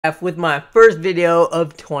With my first video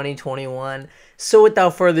of 2021. So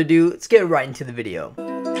without further ado, let's get right into the video.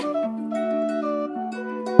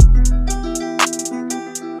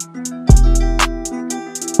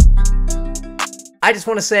 I just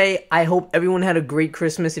want to say I hope everyone had a great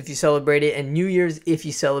Christmas if you celebrate it, and New Year's if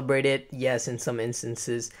you celebrate it. Yes, in some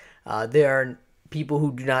instances there are people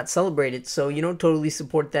who do not celebrate it, so totally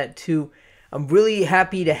support that too. I'm really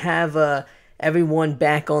happy to have everyone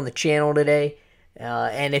back on the channel today.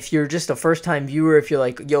 And if you're just a first-time viewer, if you're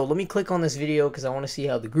like, yo, let me click on this video because I want to see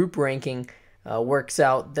how the group ranking works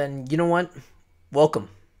out, then you know what? Welcome.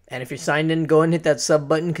 And if you're signed in, go ahead and hit that sub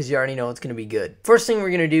button because you already know it's going to be good. First thing we're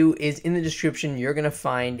going to do is in the description, you're going to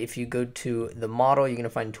find, if you go to the model, you're going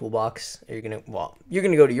to find toolbox. You're going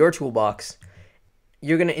to go to your toolbox.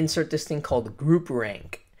 You're going to insert this thing called group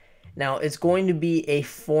rank. Now, it's going to be a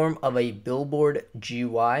form of a billboard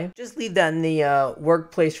GUI. Just leave that in the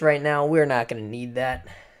workplace right now. We're not going to need that.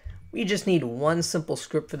 We just need one simple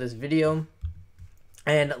script for this video.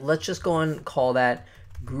 And let's just go and call that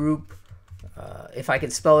group, if I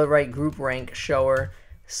could spell it right, group rank shower,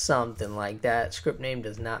 something like that. Script name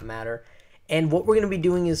does not matter. And what we're going to be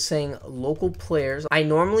doing is saying local players. I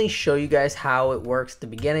normally show you guys how it works at the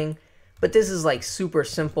beginning, but this is like super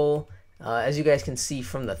simple. As you guys can see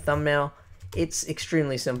from the thumbnail, it's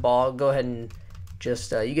extremely simple. I'll go ahead and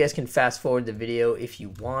just, you guys can fast forward the video if you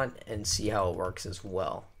want and see how it works as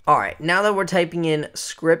well. Alright, now that we're typing in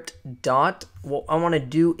script dot, what I want to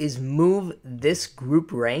do is move this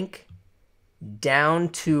group rank down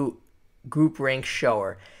to group rank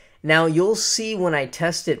shower. Now you'll see when I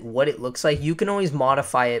test it what it looks like. You can always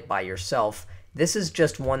modify it by yourself. This is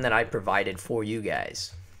just one that I provided for you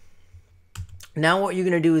guys. Now what you're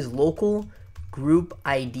going to do is local group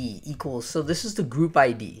ID equals, so this is the group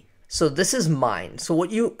ID. So this is mine. So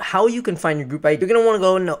how you can find your group ID, you're going to want to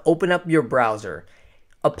go and open up your browser.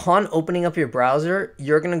 Upon opening up your browser,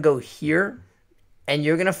 you're going to go here and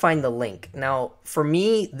you're going to find the link. Now for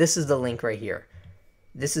me, this is the link right here.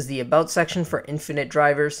 This is the about section for Infinite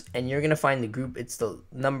Drivers, and you're going to find the group. It's the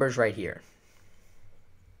numbers right here.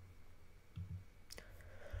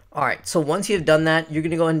 Alright, so once you've done that, you're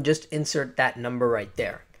going to go and just insert that number right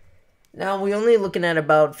there. Now, we're only looking at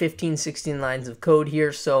about 15, 16 lines of code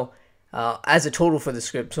here, so as a total for the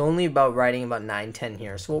script, so only about writing about 9, 10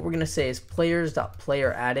 here. So what we're going to say is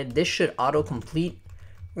players.playerAdded. This should autocomplete.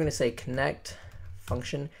 We're going to say connect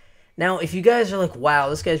function. Now, if you guys are like, wow,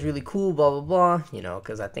 this guy's really cool, blah, blah, blah,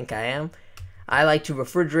 because I think I am. I like to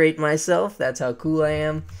refrigerate myself. That's how cool I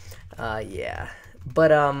am. Yeah.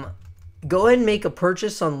 But, go ahead and make a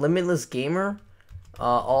purchase on Limitless Gamer.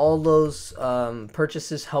 All those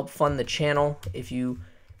purchases help fund the channel. If you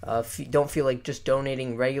don't feel like just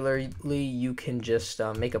donating regularly, you can just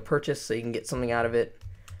make a purchase so you can get something out of it.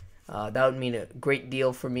 That would mean a great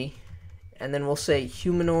deal for me. And then we'll say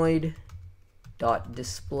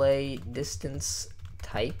humanoid.display distance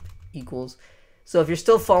type equals. So if you're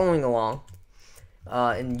still following along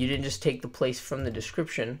and you didn't just take the place from the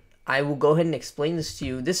description, I will go ahead and explain this to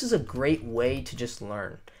you. This is a great way to just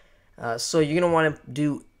learn. So you're going to want to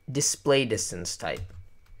do display distance type.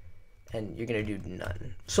 And you're going to do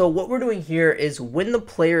none. So what we're doing here is when the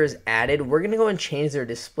player is added, we're going to go and change their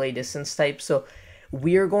display distance type. So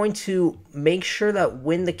we are going to make sure that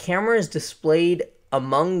when the camera is displayed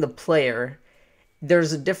among the player,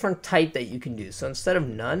 there's a different type that you can do. So instead of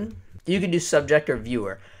none, you can do subject or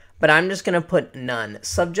viewer. But I'm just going to put none.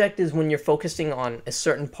 Subject is when you're focusing on a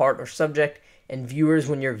certain part or subject, and viewers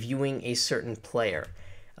when you're viewing a certain player.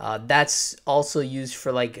 That's also used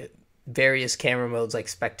for like various camera modes like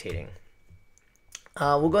spectating.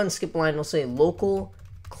 We'll go ahead and skip a line. We'll say local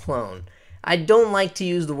clone. I don't like to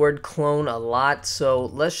use the word clone a lot, so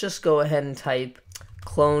let's just go ahead and type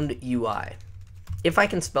cloned UI. If I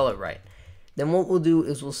can spell it right. Then what we'll do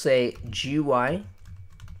is we'll say GUI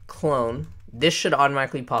clone. This should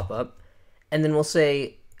automatically pop up, and then we'll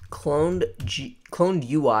say cloned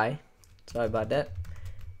UI. Sorry about that.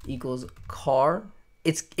 Equals car.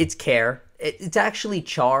 It's care. It's actually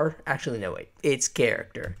char. Actually, no wait. It's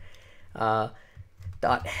character.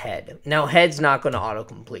 Dot head. Now head's not going to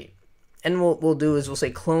autocomplete, and what we'll do is we'll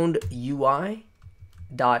say cloned UI.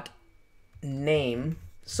 Dot name.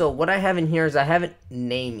 So what I have in here is I haven't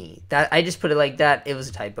namey. That I just put it like that. It was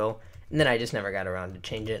a typo. And then I just never got around to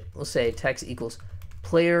change it. We'll say text equals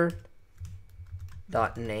player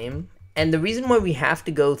dot name. And the reason why we have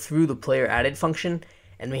to go through the player added function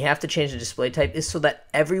and we have to change the display type is so that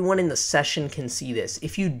everyone in the session can see this.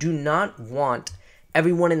 If you do not want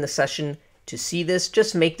everyone in the session to see this,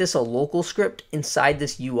 just make this a local script inside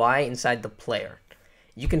this UI, inside the player.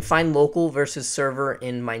 You can find local versus server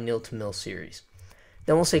in my nil to mil series.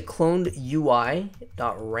 Then we'll say cloned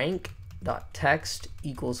UI.rank.text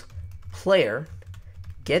equals player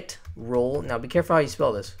get role. Now be careful how you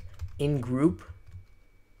spell this. In group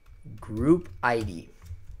ID.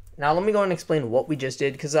 Now let me go and explain what we just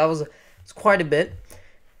did, because it's quite a bit.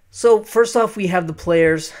 So first off, we have the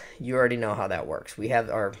players. You already know how that works. We have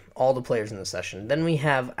all the players in the session. Then we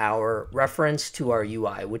have our reference to our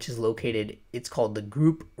UI, which is located, it's called the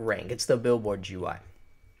group rank. It's the Billboard UI.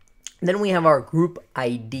 Then we have our group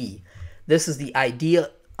ID. This is the ID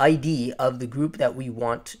of the group that we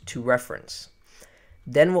want to reference.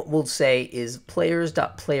 Then what we'll say is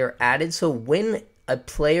players.player added. So when a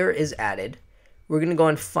player is added, we're going to go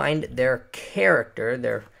and find their character,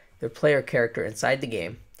 their player character inside the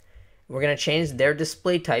game. We're going to change their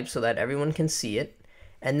display type so that everyone can see it.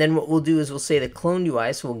 And then what we'll do is we'll say the clone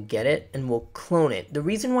UI, so we'll get it and we'll clone it. The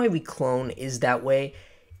reason why we clone is that way,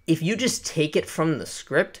 if you just take it from the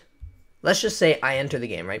script, let's just say I enter the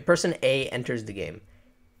game, right? Person A enters the game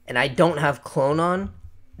and I don't have clone on.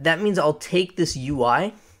 That means I'll take this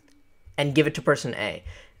UI and give it to person A.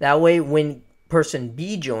 That way when person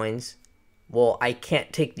B joins, well, I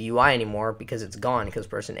can't take the UI anymore because it's gone because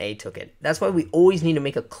person A took it. That's why we always need to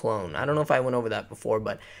make a clone. I don't know if I went over that before,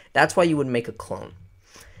 but that's why you would make a clone.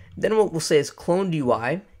 Then what we'll say is cloned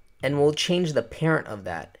UI, and we'll change the parent of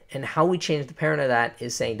that. And how we change the parent of that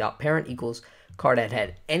is saying .parent equals card at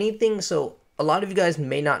head. Anything, so a lot of you guys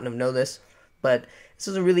may not know this, but this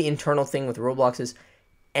is a really internal thing with Roblox, is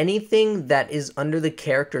anything that is under the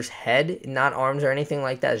character's head, not arms or anything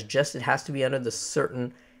like that, it has to be under the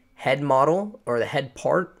certain head model or the head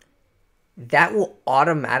part, that will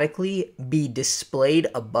automatically be displayed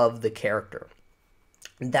above the character.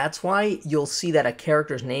 That's why you'll see that a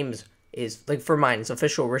character's name is like, for mine, it's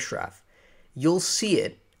official Rishraff. You'll see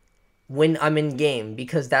it when I'm in game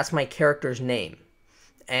because that's my character's name.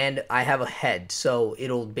 And I have a head, so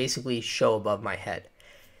it'll basically show above my head.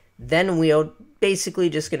 Then we're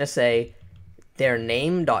basically just going to say their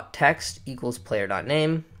name.text equals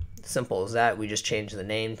player.name. Simple as that. We just change the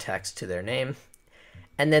name text to their name.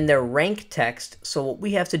 And then their rank text. So what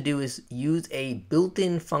we have to do is use a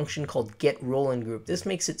built-in function called get role in group. This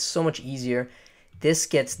makes it so much easier. This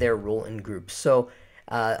gets their role in group. So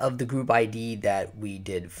of the group ID that we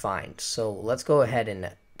did find. So let's go ahead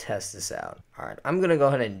and test this out. All right, I'm going to go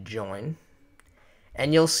ahead and join.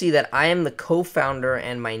 And you'll see that I am the co-founder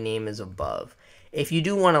and my name is above. If you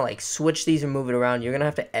do want to like switch these and move it around, you're going to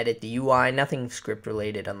have to edit the UI, nothing script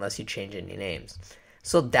related unless you change any names.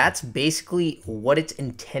 So that's basically what it's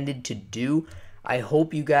intended to do. I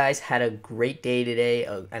hope you guys had a great day today,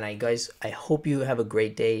 and I hope you have a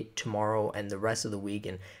great day tomorrow and the rest of the week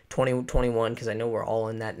in 2021, because I know we're all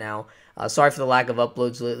in that now. Sorry for the lack of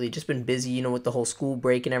uploads lately. Just been busy, you know, with the whole school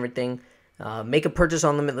break and everything. Make a purchase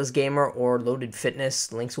on Limitless Gamer or Loaded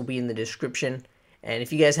Fitness. Links will be in the description. And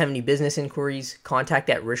if you guys have any business inquiries,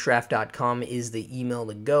 contact@rishraff.com is the email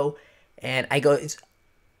to go. And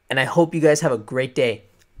I hope you guys have a great day.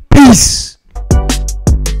 Peace!